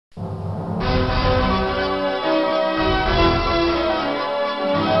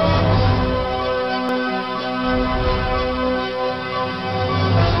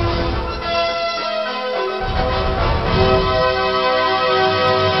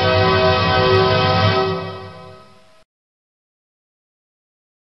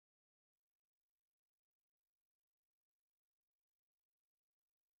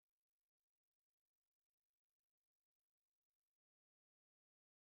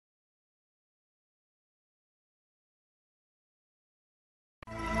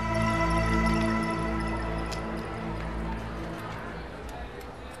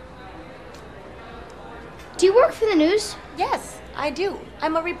Do you work for the news? Yes, I do.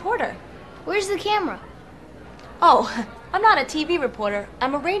 I'm a reporter. Where's the camera? Oh, I'm not a TV reporter.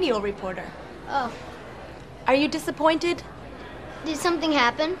 I'm a radio reporter. Oh. Are you disappointed? Did something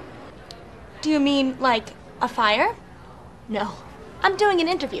happen? Do you mean, like, a fire? No. I'm doing an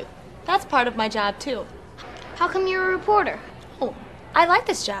interview. That's part of my job, too. How come you're a reporter? Oh, I like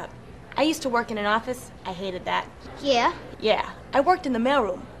this job. I used to work in an office. I hated that. Yeah? Yeah, I worked in the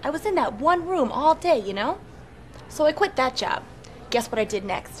mailroom. I was in that one room all day, you know? So I quit that job. Guess what I did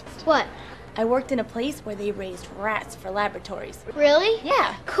next? What? I worked in a place where they raised rats for laboratories. Really?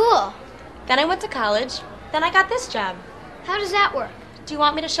 Yeah. Cool. Then I went to college. Then I got this job. How does that work? Do you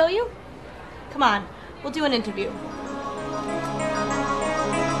want me to show you? Come on, we'll do an interview.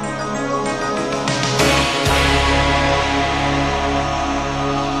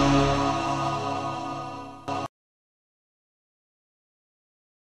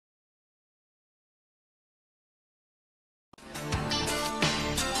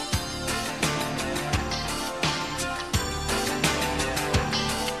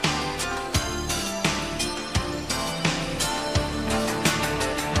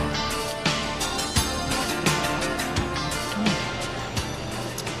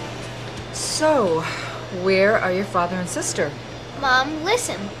 So, where are your father and sister? Mom,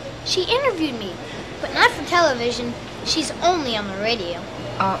 listen. She interviewed me, but not for television. She's only on the radio.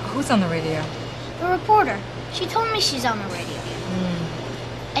 Who's on the radio? The reporter. She told me she's on the radio.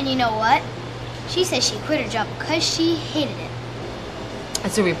 And you know what? She says she quit her job because she hated it.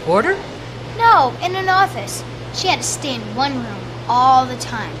 As a reporter? No, in an office. She had to stay in one room all the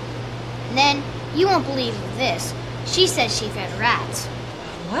time. And then, you won't believe this, she said she fed rats.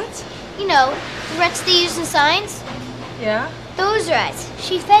 What? You know, the rats they use in signs? Yeah? Those rats.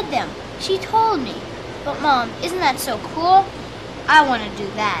 She fed them. She told me. But Mom, isn't that so cool? I want to do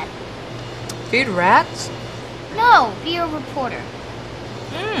that. Feed rats? No, be a reporter.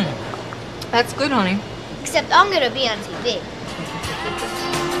 That's good, honey. Except I'm going to be on TV.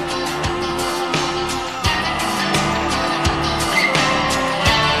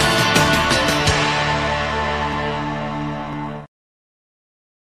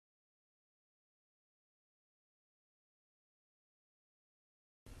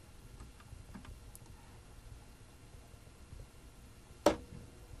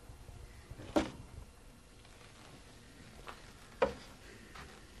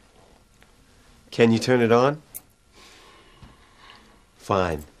 Can you turn it on?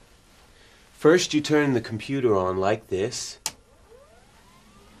 Fine. First you turn the computer on like this.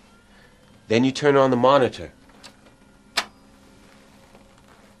 Then you turn on the monitor.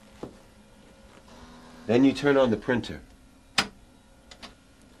 Then you turn on the printer.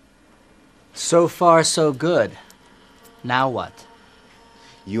 So far, so good. Now what?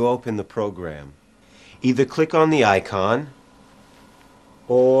 You open the program. Either click on the icon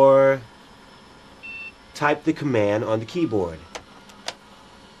or type the command on the keyboard.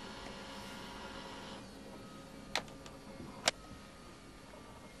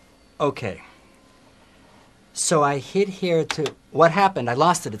 Okay. So I hit here to... What happened? I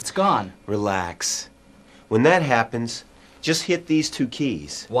lost it. It's gone. Relax. When that happens, just hit these two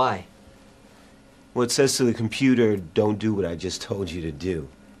keys. Why? Well, it says to the computer, don't do what I just told you to do.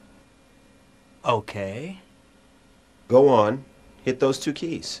 Okay. Go on. Hit those two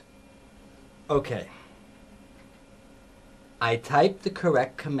keys. Okay. I typed the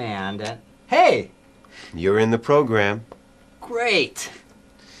correct command and... Hey! You're in the program. Great!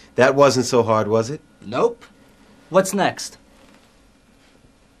 That wasn't so hard, was it? Nope. What's next?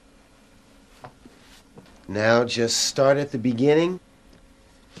 Now just start at the beginning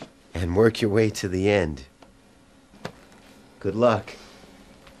and work your way to the end. Good luck.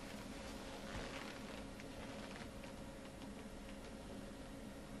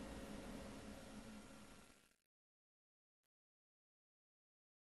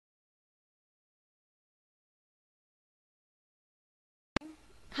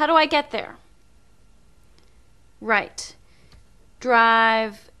 How do I get there? Right.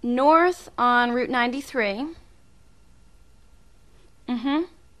 Drive north on Route 93.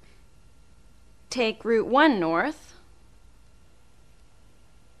 Take Route 1 north.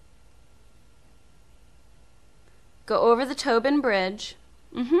 Go over the Tobin Bridge.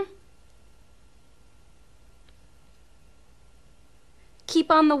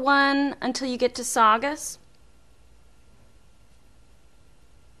 Keep on the 1 until you get to Saugus.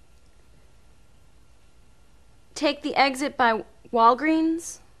 Take the exit by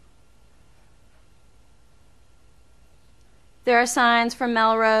Walgreens. There are signs for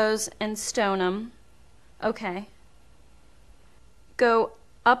Melrose and Stoneham. Okay. Go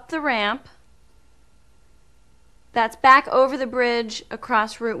up the ramp That's back over the bridge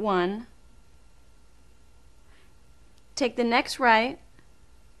across Route 1. Take the next right.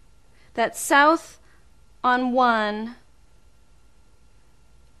 That's south on 1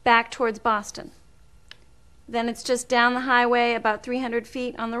 back towards Boston. Then it's just down the highway about 300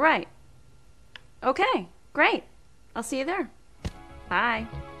 feet on the right. Okay, great. I'll see you there. Bye.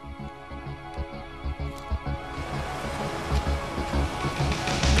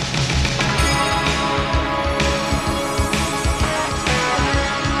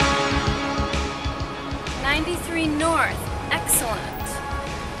 North. Excellent.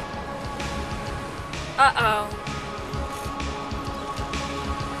 Uh-oh.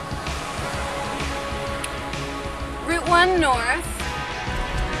 Route 1 north.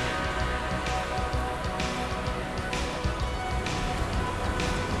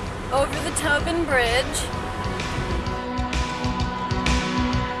 Over the Tobin Bridge.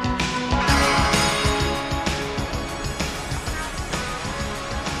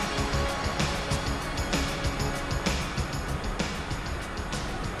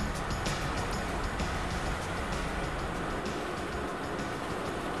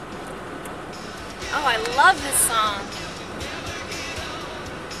 Oh, I love this song.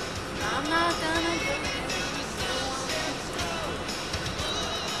 I'm not gonna go.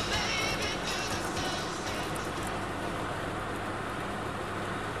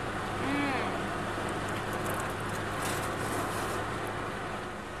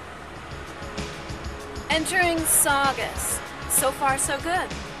 Entering Saugus. So far, so good.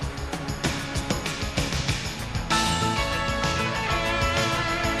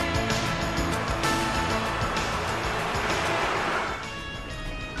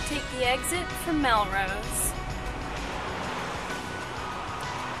 Take the exit from Melrose.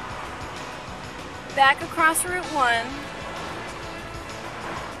 Back across Route 1.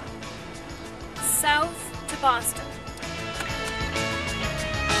 South to Boston.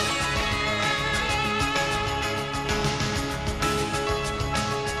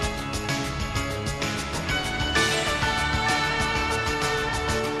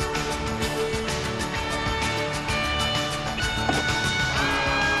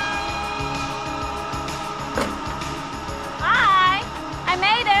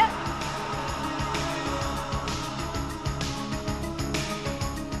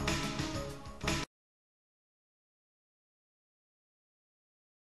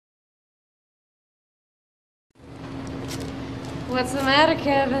 What's the matter,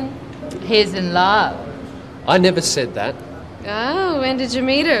 Kevin? He's in love. I never said that. Oh, when did you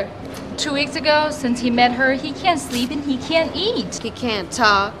meet her? 2 weeks ago. Since he met her, he can't sleep and he can't eat. He can't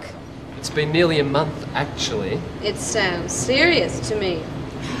talk. It's been nearly a month, actually. It sounds serious to me.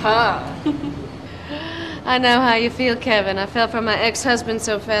 Ha! I know how you feel, Kevin. I fell for my ex-husband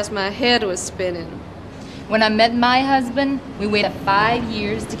so fast my head was spinning. When I met my husband, we waited 5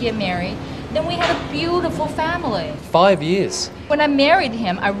 years to get married. Then we had a beautiful family. 5 years. When I married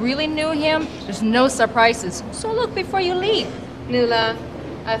him, I really knew him. There's no surprises. So look before you leave. Nuala,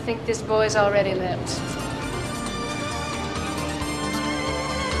 I think this boy's already left.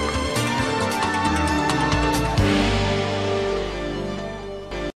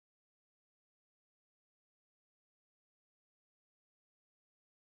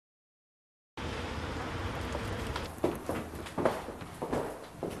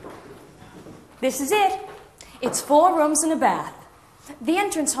 This is it. It's 4 rooms and a bath. The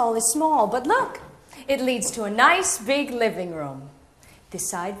entrance hall is small, but look, it leads to a nice big living room. This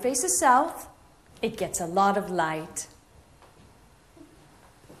side faces south. It gets a lot of light.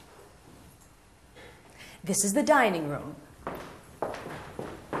 This is the dining room.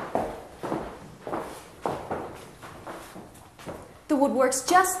 The woodwork's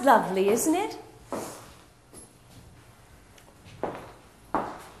just lovely, isn't it?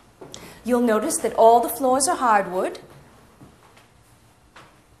 You'll notice that all the floors are hardwood.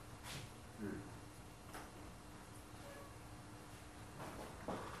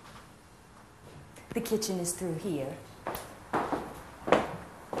 The kitchen is through here.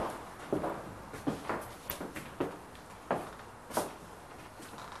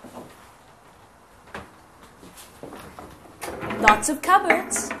 Lots of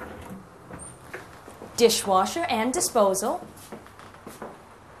cupboards. Dishwasher and disposal.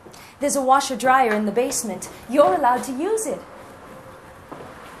 There's a washer-dryer in the basement. You're allowed to use it.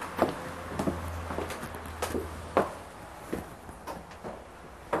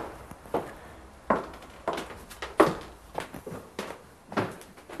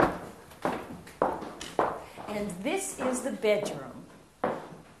 And this is the bedroom.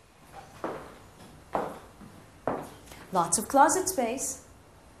 Lots of closet space.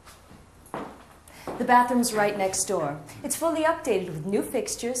 The bathroom's right next door. It's fully updated with new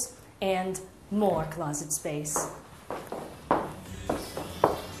fixtures and more closet space.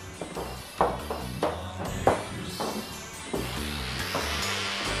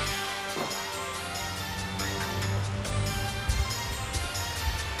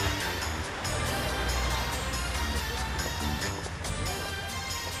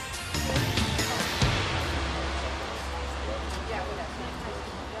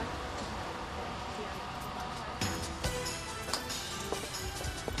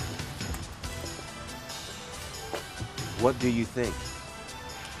 What do you think?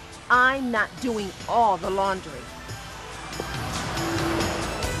 I'm not doing all the laundry.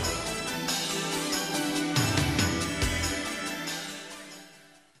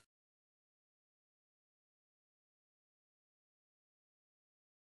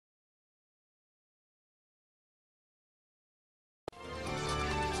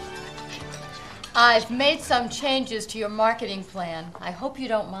 I've made some changes to your marketing plan. I hope you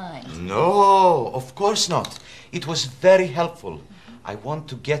don't mind. No, of course not. It was very helpful. I want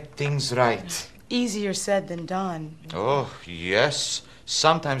to get things right. Easier said than done. Oh, yes.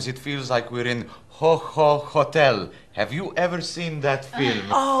 Sometimes it feels like we're in Ho Ho Hotel. Have you ever seen that film?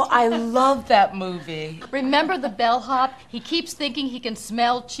 Oh, I love that movie. Remember the bellhop? He keeps thinking he can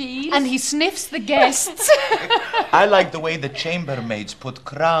smell cheese. And he sniffs the guests. I like the way the chambermaids put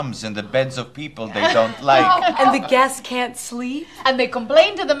crumbs in the beds of people they don't like. And the guests can't sleep. And they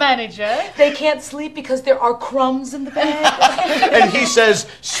complain to the manager. They can't sleep because there are crumbs in the bed. And he says,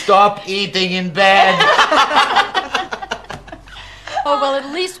 "Stop eating in bed." Oh, well,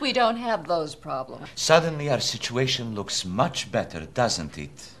 at least we don't have those problems. Suddenly our situation looks much better, doesn't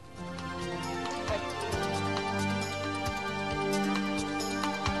it?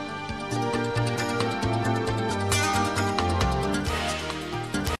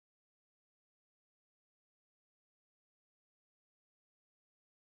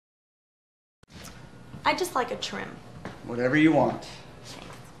 I just like a trim. Whatever you want.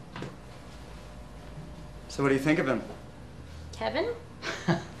 So what do you think of him? Kevin?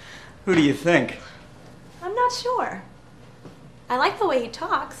 Who do you think? I'm not sure. I like the way he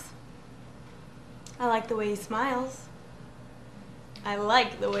talks. I like the way he smiles. I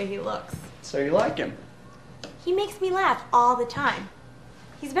like the way he looks. So you like him? He makes me laugh all the time.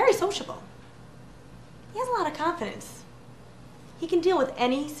 He's very sociable. He has a lot of confidence. He can deal with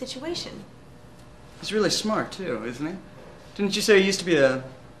any situation. He's really smart too, isn't he? Didn't you say he used to be a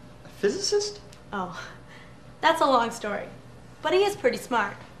physicist? Oh, that's a long story. But he is pretty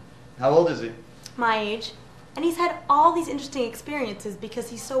smart. How old is he? My age. And he's had all these interesting experiences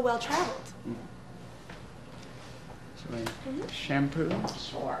because he's so well traveled. So shampoo?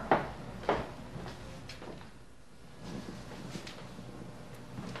 Sure.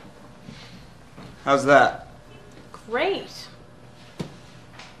 How's that? Great.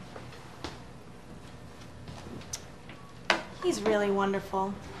 He's really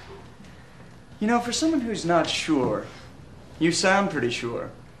wonderful. You know, for someone who's not sure, you sound pretty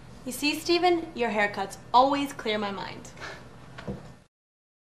sure. You see, Stephen, your haircuts always clear my mind.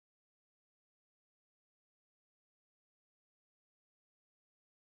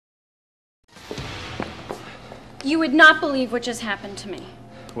 You would not believe what just happened to me.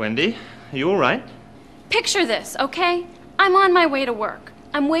 Wendy, are you all right? Picture this, okay? I'm on my way to work.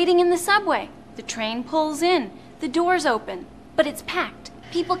 I'm waiting in the subway. The train pulls in. The doors open, but it's packed.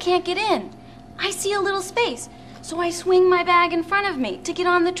 People can't get in. I see a little space, so I swing my bag in front of me to get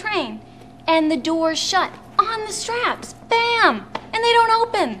on the train. And the doors shut on the straps. Bam! And they don't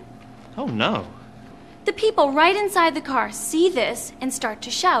open. Oh, no. The people right inside the car see this and start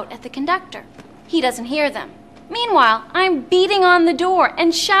to shout at the conductor. He doesn't hear them. Meanwhile, I'm beating on the door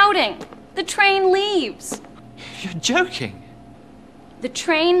and shouting. The train leaves. You're joking. The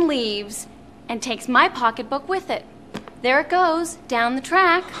train leaves and takes my pocketbook with it. There it goes, down the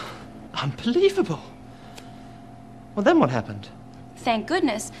track. Unbelievable. Well, then what happened? Thank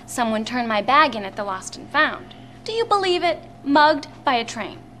goodness someone turned my bag in at the Lost and Found. Do you believe it? Mugged by a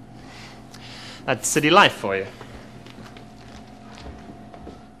train. That's city life for you.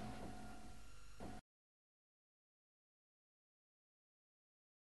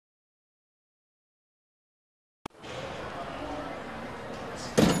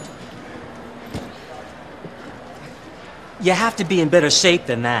 You have to be in better shape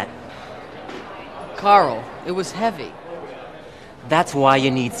than that. Carl, it was heavy. That's why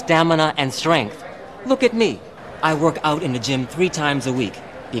you need stamina and strength. Look at me. I work out in the gym 3 times a week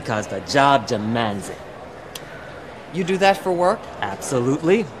because the job demands it. You do that for work?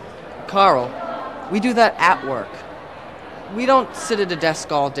 Absolutely. Carl, we do that at work. We don't sit at a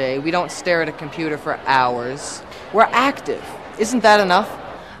desk all day. We don't stare at a computer for hours. We're active. Isn't that enough?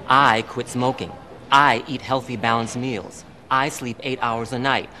 I quit smoking. I eat healthy, balanced meals. I sleep 8 hours a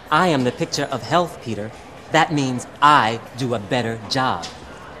night. I am the picture of health, Peter. That means I do a better job.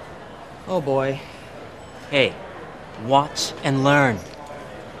 Oh boy. Hey, watch and learn.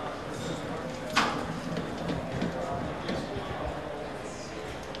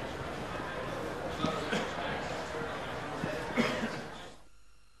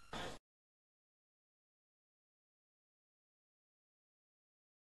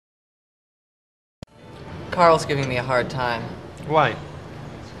 Carl's giving me a hard time. Why?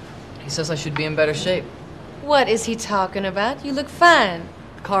 He says I should be in better shape. What is he talking about? You look fine.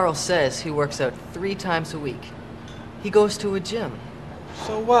 Carl says he works out 3 times a week. He goes to a gym.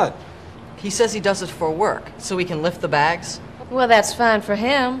 So what? He says he does it for work, so he can lift the bags. Well, that's fine for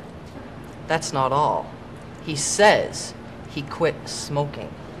him. That's not all. He says he quit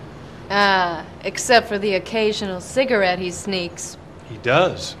smoking. Ah, except for the occasional cigarette he sneaks. He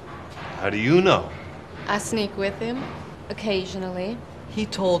does. How do you know? I sneak with him, occasionally. He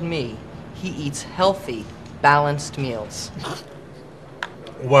told me he eats healthy, balanced meals.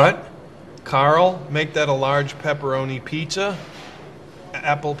 What? Carl, make that a large pepperoni pizza?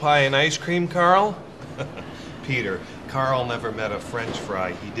 Apple pie and ice cream, Carl? Peter, Carl never met a French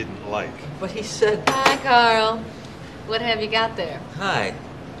fry he didn't like. But he said... Hi, Carl. What have you got there? Hi.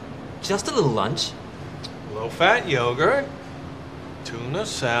 Just a little lunch. Low-fat yogurt, tuna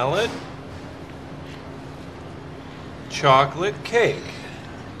salad, chocolate cake.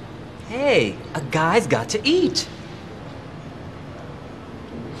 Hey, a guy's got to eat.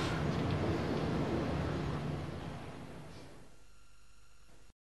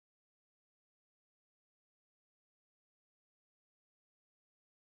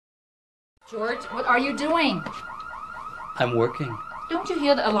 George, what are you doing? I'm working. Don't you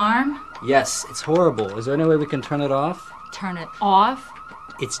hear the alarm? Yes, it's horrible. Is there any way we can turn it off? Turn it off?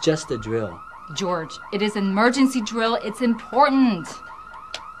 It's just a drill. George, it is an emergency drill. It's important.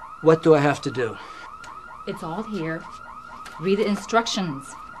 What do I have to do? It's all here. Read the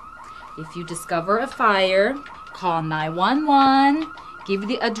instructions. If you discover a fire, call 911, give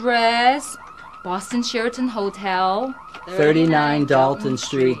the address, Boston Sheraton Hotel, 39 Dalton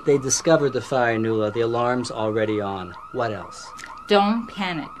Street. They discovered the fire, Nuala. The alarm's already on. What else? Don't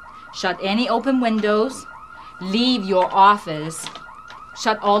panic. Shut any open windows. Leave your office.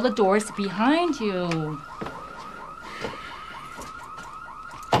 Shut all the doors behind you.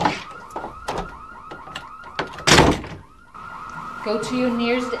 Go to your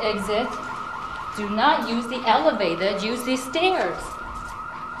nearest exit. Do not use the elevator. Use the stairs.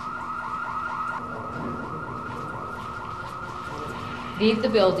 Leave the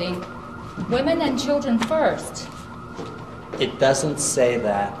building. Women and children first. It doesn't say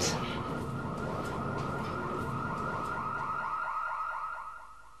that.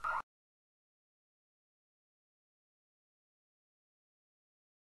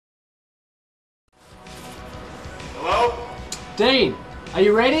 Hello? Dean, are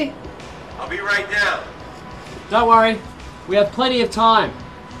you ready? I'll be right down. Don't worry, we have plenty of time.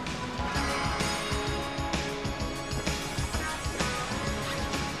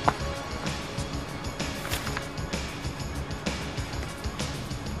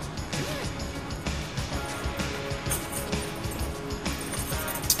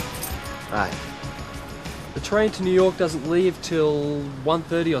 Hi. The train to New York doesn't leave till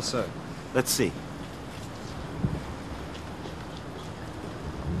 1:30 or so. Let's see.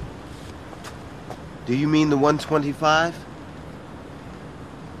 Do you mean the 125?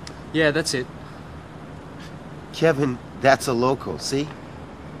 Yeah, that's it. Kevin, that's a local, see?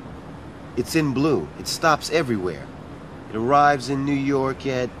 It's in blue. It stops everywhere. It arrives in New York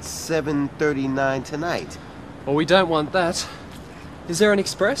at 7:39 tonight. Well, we don't want that. Is there an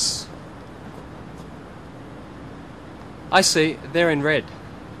express? I see, they're in red.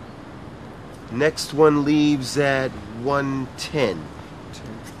 Next one leaves at 1:10.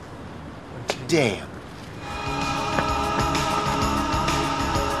 Damn.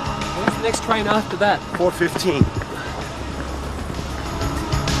 When's the next train after that? 4:15.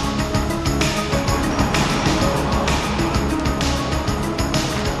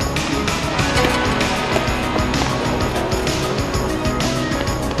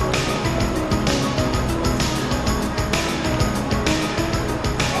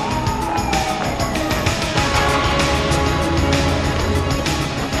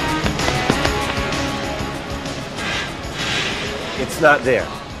 It's not there.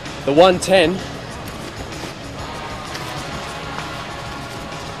 The 1:10.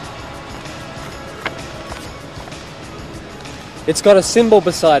 It's got a symbol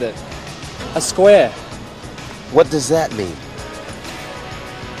beside it. A square. What does that mean?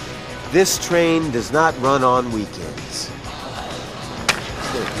 This train does not run on weekends.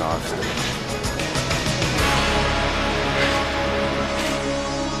 Good Austin.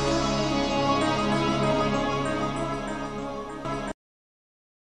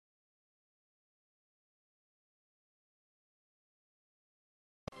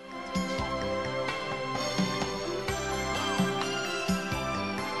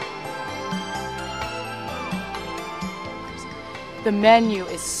 The menu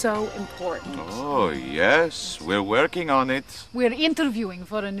is so important. Oh, yes. We're working on it. We're interviewing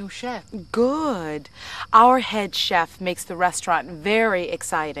for a new chef. Good. Our head chef makes the restaurant very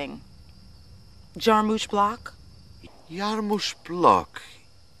exciting. Jarmusch Block? Jarmusch Block.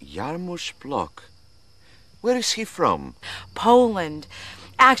 Jarmusch Block. Where is he from? Poland.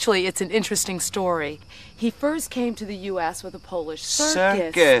 Actually, it's an interesting story. He first came to the U.S. with a Polish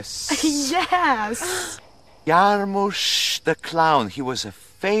circus. Circus. Yes. Jarmusch the clown. He was a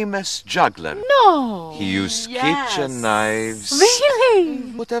famous juggler. No. He used Yes. kitchen knives.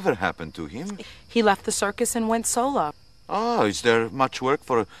 Really? Whatever happened to him? He left the circus and went solo. Oh, is there much work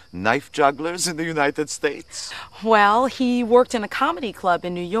for knife jugglers in the United States? Well, he worked in a comedy club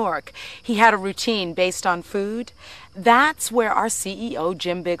in New York. He had a routine based on food. That's where our CEO,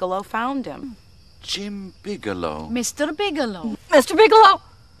 Jim Bigelow, found him. Jim Bigelow. Mr. Bigelow. Mr. Bigelow!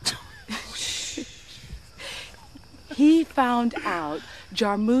 He found out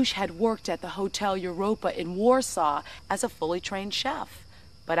Jarmusch had worked at the Hotel Europa in Warsaw as a fully trained chef.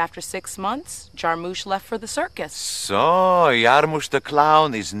 But after 6 months, Jarmusch left for the circus. So, Jarmusch the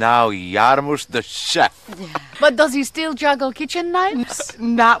clown is now Jarmusch the chef. But does he still juggle kitchen knives?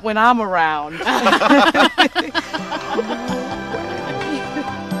 Not when I'm around.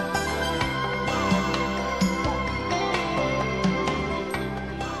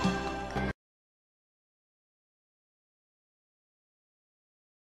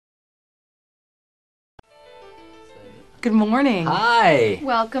 Good morning. Hi.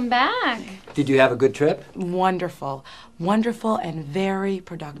 Welcome back. Did you have a good trip? Wonderful. Wonderful and very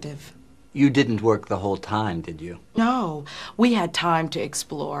productive. You didn't work the whole time, did you? No, we had time to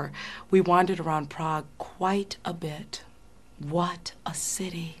explore. We wandered around Prague quite a bit. What a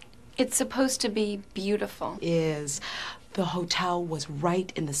city. It's supposed to be beautiful. Is. The hotel was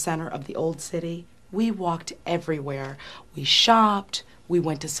right in the center of the old city. We walked everywhere. We shopped. We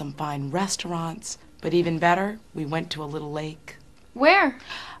went to some fine restaurants. But even better, we went to a little lake. Where?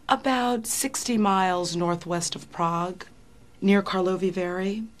 About 60 miles northwest of Prague, near Karlovy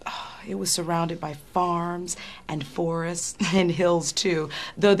Vary. Oh, it was surrounded by farms and forests and hills, too.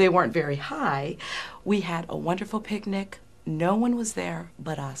 Though they weren't very high, we had a wonderful picnic. No one was there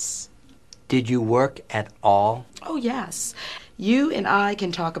but us. Did you work at all? Oh, yes. You and I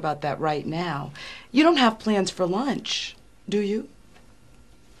can talk about that right now. You don't have plans for lunch, do you?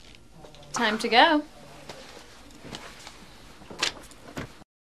 Time to go.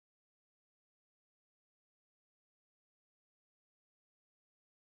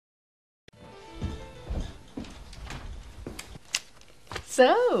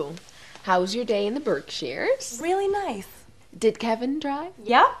 So, how was your day in the Berkshires? Really nice. Did Kevin drive?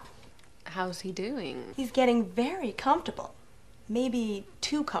 Yep. How's he doing? He's getting very comfortable. Maybe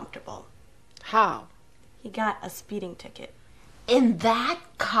too comfortable. How? He got a speeding ticket. In that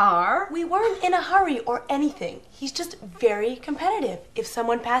car? We weren't in a hurry or anything. He's just very competitive. If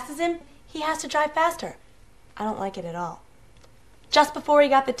someone passes him, he has to drive faster. I don't like it at all. Just before he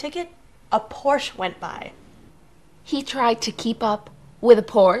got the ticket, a Porsche went by. He tried to keep up with a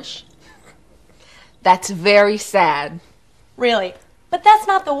Porsche? That's very sad. Really. But that's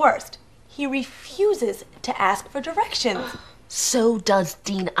not the worst. He refuses to ask for directions. So does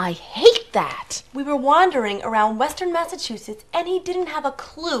Dean. I hate that. We were wandering around Western Massachusetts and he didn't have a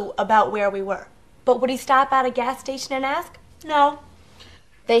clue about where we were. But would he stop at a gas station and ask? No.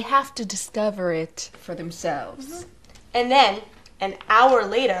 They have to discover it for themselves. And then, an hour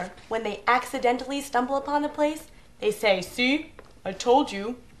later, when they accidentally stumble upon the place, they say, "See? I told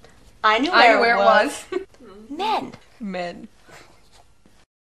you. I knew where it was." Men. Men.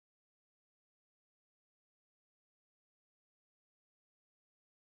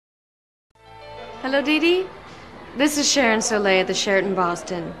 Hello, Dee Dee. This is Sharon Soleil at the Sheraton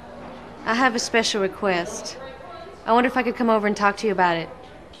Boston. I have a special request. I wonder if I could come over and talk to you about it.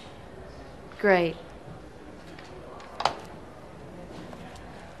 Great.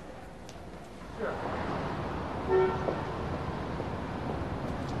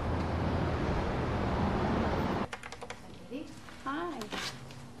 Hi.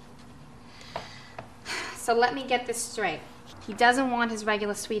 So let me get this straight. He doesn't want his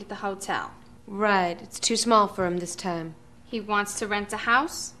regular suite at the hotel. Right. It's too small for him this time. He wants to rent a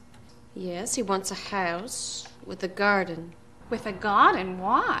house? Yes, he wants a house with a garden. With a garden?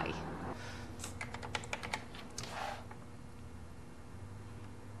 Why?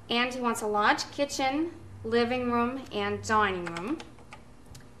 And he wants a large kitchen, living room, and dining room.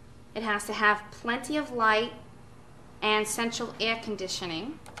 It has to have plenty of light and central air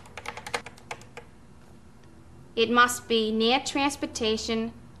conditioning. It must be near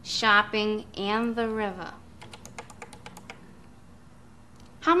transportation, shopping, and the river.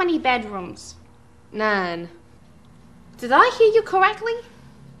 How many bedrooms? 9. Did I hear you correctly?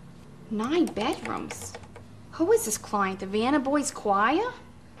 9 bedrooms. Who is this client, the Vienna Boys Choir?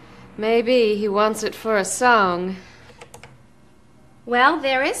 Maybe he wants it for a song. Well,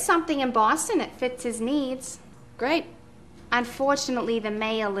 there is something in Boston that fits his needs. Great. Unfortunately, the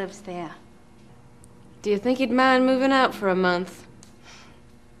mayor lives there. Do you think he'd mind moving out for a month?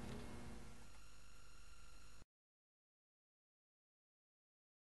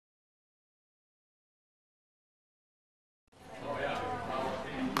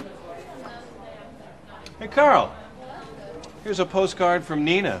 Hey, Carl. Here's a postcard from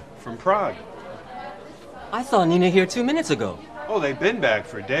Nina from Prague. I saw Nina here 2 minutes ago. Oh, they've been back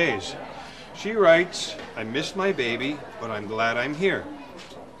for days. She writes, I missed my baby, but I'm glad I'm here.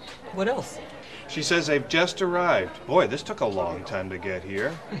 What else? She says they've just arrived. Boy, this took a long time to get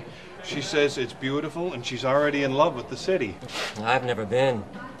here. She says it's beautiful and she's already in love with the city. I've never been.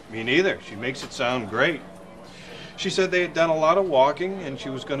 Me neither. She makes it sound great. She said they had done a lot of walking and she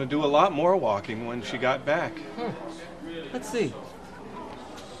was going to do a lot more walking when she got back. Let's see.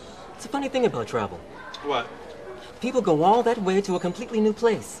 It's a funny thing about travel. What? People go all that way to a completely new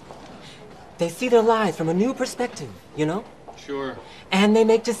place. They see their lives from a new perspective, you know? Sure. And they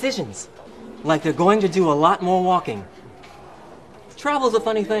make decisions. Like they're going to do a lot more walking. Travel's a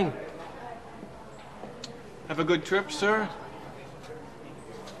funny thing. Have a good trip, sir.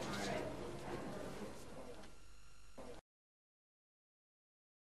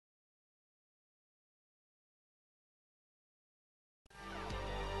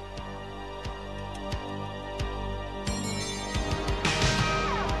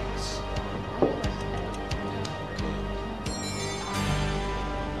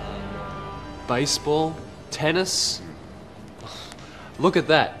 Baseball, tennis. Look at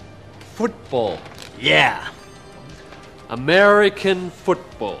that. Football. Yeah. American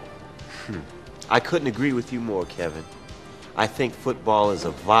football. I couldn't agree with you more, Kevin. I think football is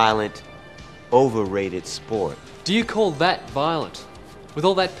a violent, overrated sport. Do you call that violent? With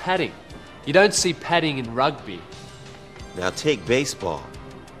all that padding? You don't see padding in rugby. Now take baseball.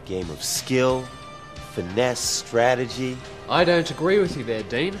 Game of skill, finesse, strategy. I don't agree with you there,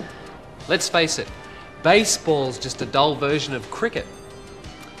 Dean. Let's face it, baseball's just a dull version of cricket.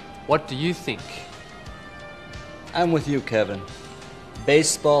 What do you think? I'm with you, Kevin.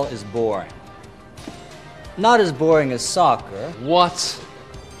 Baseball is boring. Not as boring as soccer. What?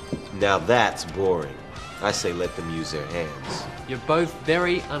 Now that's boring. I say let them use their hands. You're both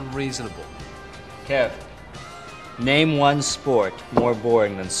very unreasonable. Kev, name one sport more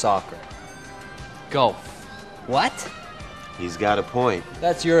boring than soccer. Golf. What? He's got a point.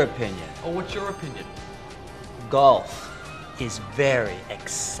 That's your opinion. Oh, what's your opinion? Golf is very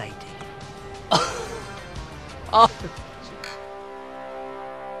exciting.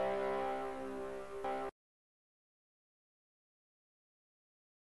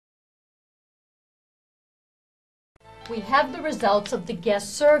 We have the results of the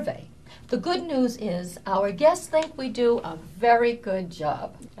guest survey. The good news is our guests think we do a very good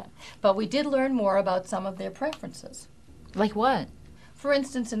job. But we did learn more about some of their preferences. Like what? For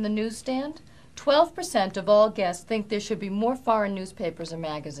instance, in the newsstand, 12% of all guests think there should be more foreign newspapers and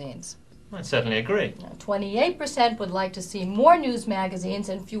magazines. I certainly agree. 28% would like to see more news magazines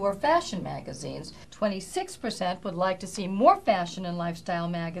and fewer fashion magazines. 26% would like to see more fashion and lifestyle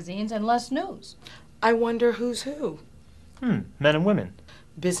magazines and less news. I wonder who's who. Men and women.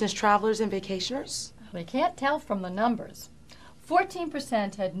 Business travelers and vacationers? We can't tell from the numbers.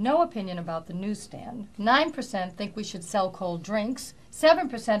 14% had no opinion about the newsstand. 9% think we should sell cold drinks.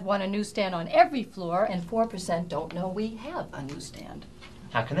 7% want a newsstand on every floor, and 4% don't know we have a newsstand.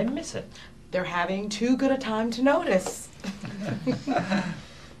 How can they miss it? They're having too good a time to notice.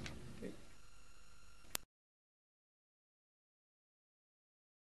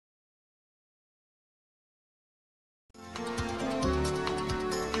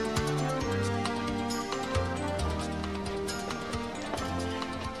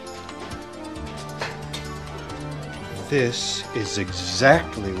 This is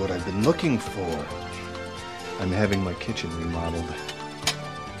exactly what I've been looking for. I'm having my kitchen remodeled.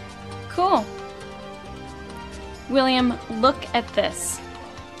 Cool. William, look at this.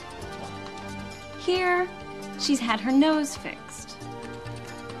 Here, she's had her nose fixed.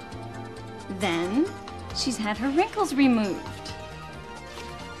 Then, she's had her wrinkles removed.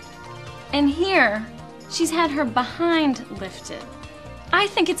 And here, she's had her behind lifted. I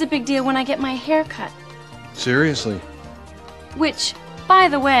think it's a big deal when I get my hair cut. Seriously? Which, by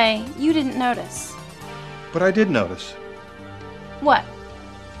the way, you didn't notice. But I did notice. What?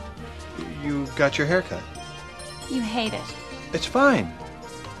 You got your hair cut. You hate it. It's fine.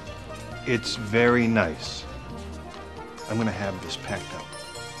 It's very nice. I'm gonna have this packed up.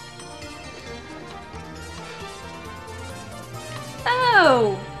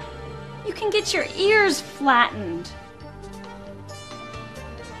 Oh! You can get your ears flattened.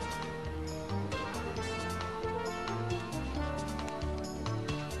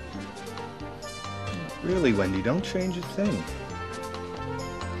 Really, Wendy, don't change a thing.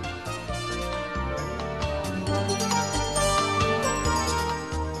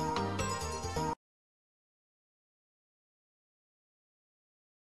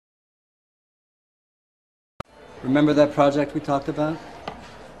 Remember that project we talked about?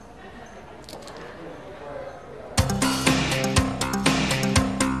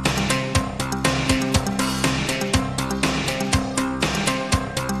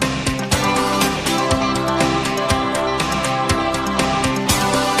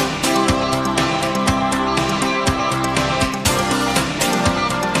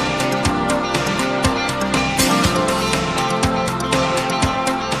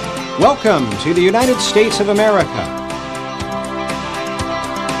 Welcome to the United States of America.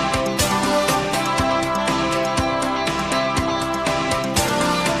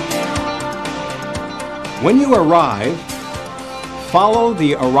 When you arrive, follow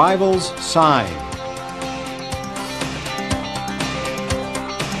the arrival's sign.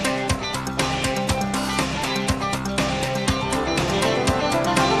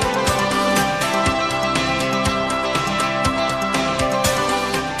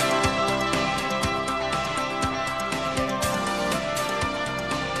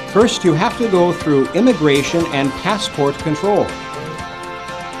 First, you have to go through immigration and passport control.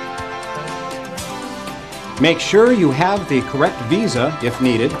 Make sure you have the correct visa, if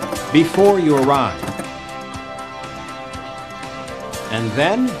needed, before you arrive. And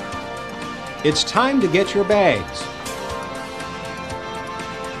then, it's time to get your bags.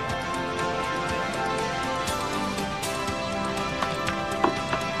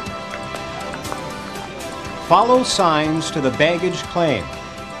 Follow signs to the baggage claim.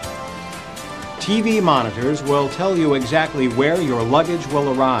 TV monitors will tell you exactly where your luggage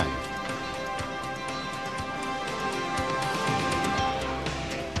will arrive.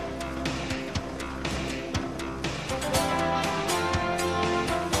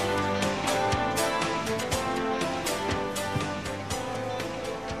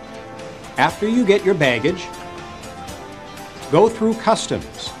 After you get your baggage, go through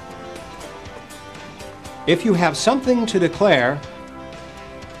customs. If you have something to declare,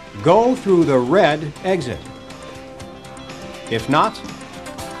 go through the red exit. If not,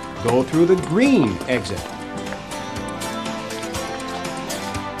 go through the green exit.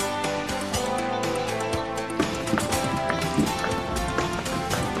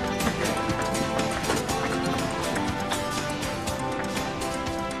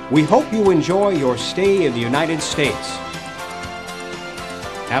 We hope you enjoy your stay in the United States.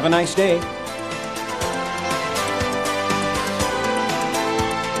 Have a nice day.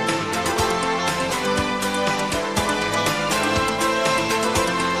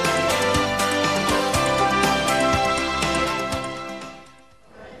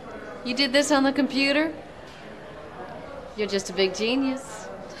 You did this on the computer? You're just a big genius.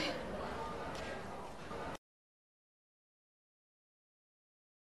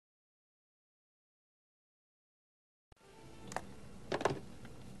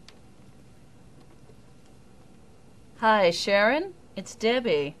 Hi, Sharon. It's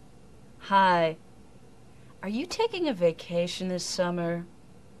Debbie. Hi. Are you taking a vacation this summer?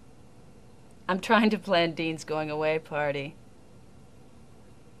 I'm trying to plan Dean's going away party.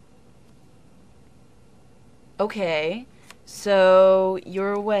 Okay, so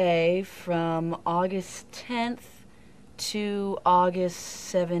you're away from August 10th to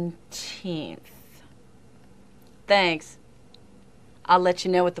August 17th. Thanks. I'll let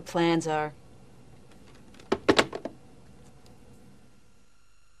you know what the plans are.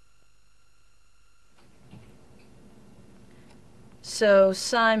 So,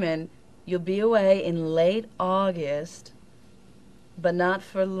 Simon, you'll be away in late August, but not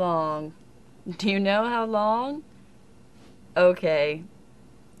for long. Do you know how long? Okay.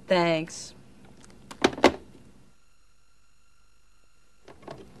 Thanks.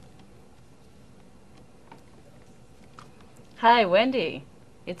 Hi, Wendy.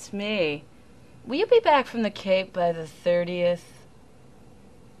 It's me. Will you be back from the Cape by the 30th?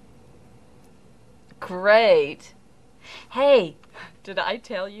 Great. Hey, did I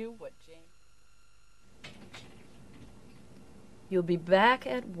tell you what Jane... You'll be back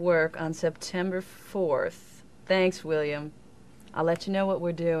at work on September 4th. Thanks, William. I'll let you know what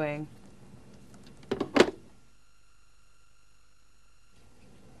we're doing.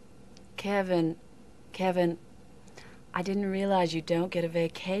 Kevin, I didn't realize you don't get a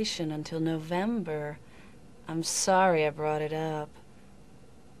vacation until November. I'm sorry I brought it up.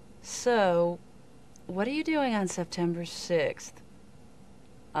 So, what are you doing on September 6th?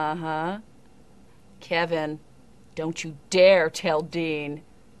 Uh-huh. Kevin, don't you dare tell Dean.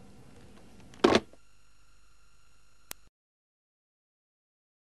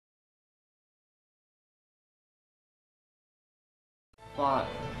 Five,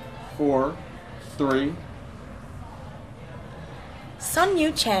 four, three. Sun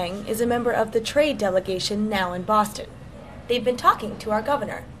Yu Chang is a member of the trade delegation now in Boston. They've been talking to our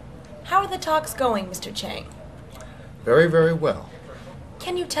governor. How are the talks going, Mr. Chang? Very, very well.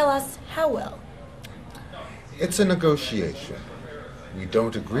 Can you tell us how well? It's a negotiation. We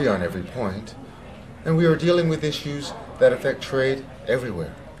don't agree on every point, and we are dealing with issues that affect trade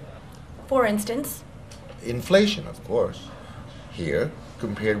everywhere. For instance? Inflation, of course, here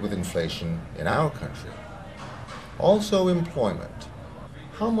compared with inflation in our country. Also employment.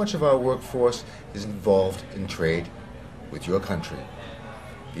 How much of our workforce is involved in trade with your country?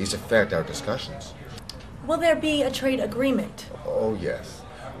 These affect our discussions. Will there be a trade agreement? Oh, yes.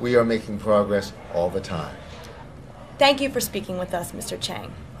 We are making progress all the time. Thank you for speaking with us, Mr.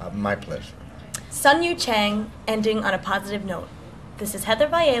 Chang. My pleasure. Sun Yu Chang, ending on a positive note. This is Heather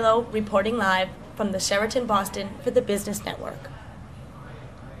Vialo reporting live from the Sheraton Boston for the Business Network.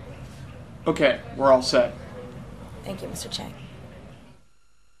 Okay, we're all set. Thank you, Mr. Chang.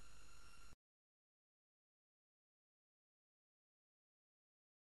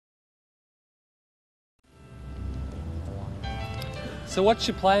 So what's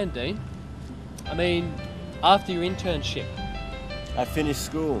your plan, Dean? I mean, after your internship? I finished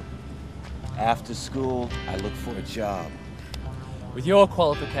school. After school, I look for a job. With your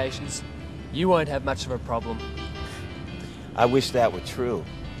qualifications, you won't have much of a problem. I wish that were true.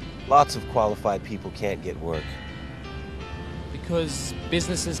 Lots of qualified people can't get work. Because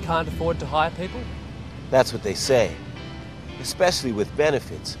businesses can't afford to hire people? That's what they say, especially with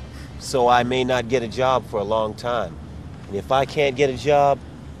benefits. So I may not get a job for a long time. And if I can't get a job,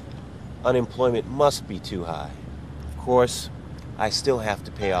 unemployment must be too high. Of course, I still have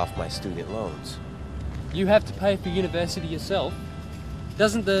to pay off my student loans. You have to pay for university yourself.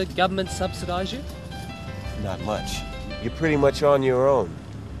 Doesn't the government subsidize you? Not much. You're pretty much on your own.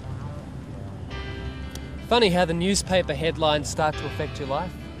 Funny how the newspaper headlines start to affect your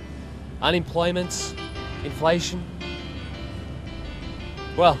life. Unemployment, inflation.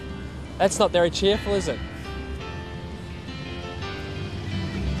 Well, that's not very cheerful, is it?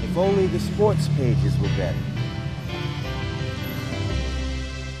 If only the sports pages were better.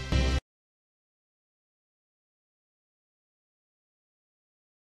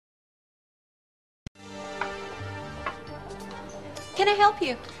 Can I help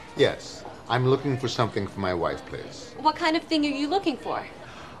you? Yes, I'm looking for something for my wife, please. What kind of thing are you looking for?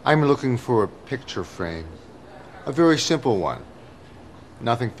 I'm looking for a picture frame. A very simple one.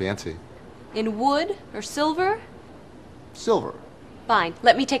 Nothing fancy. In wood or silver? Silver. Fine,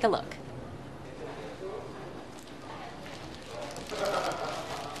 let me take a look.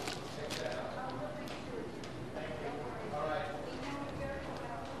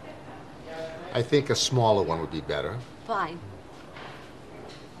 I think a smaller one would be better. Fine.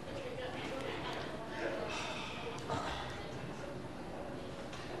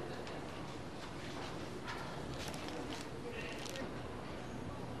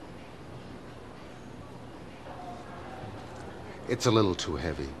 It's a little too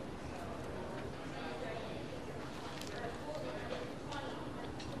heavy.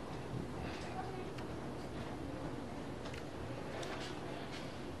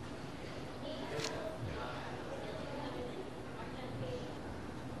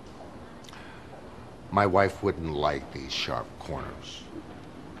 My wife wouldn't like these sharp corners.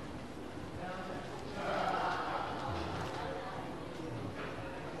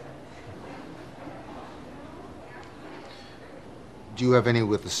 Do you have any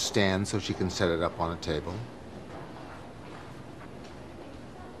with a stand so she can set it up on a table?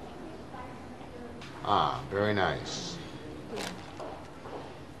 Ah, very nice.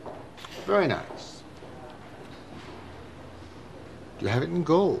 Very nice. Do you have it in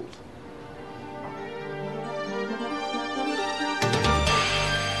gold?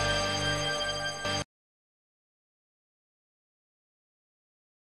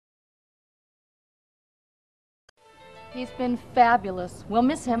 He's been fabulous. We'll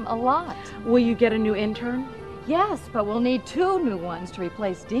miss him a lot. Will you get a new intern? Yes, but we'll need 2 new ones to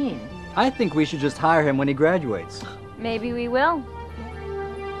replace Dean. I think we should just hire him when he graduates. Maybe we will.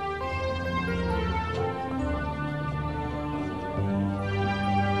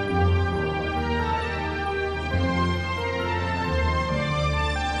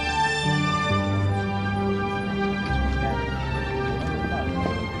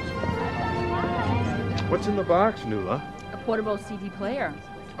 What's in the box, Nuala? A portable CD player.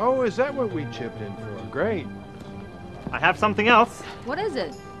 Oh, is that what we chipped in for? Great. I have something else. What is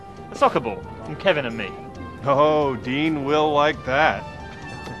it? A soccer ball from Kevin and me. Oh, Dean will like that.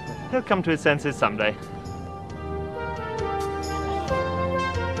 He'll come to his senses someday.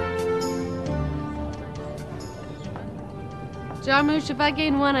 Jarmusch, if I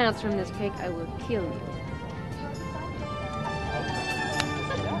gain 1 ounce from this cake, I will kill you.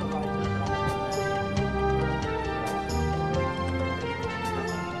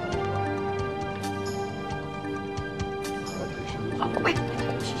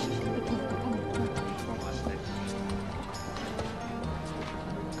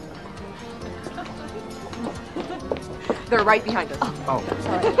 They're right behind us. Oh.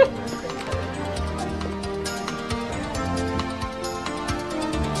 Sorry.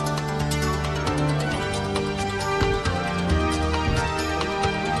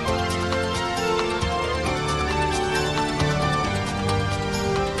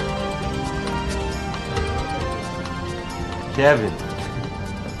 Kevin,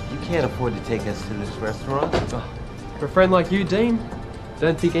 you can't afford to take us to this restaurant. For a friend like you, Dean,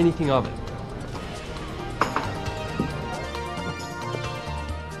 don't think anything of it.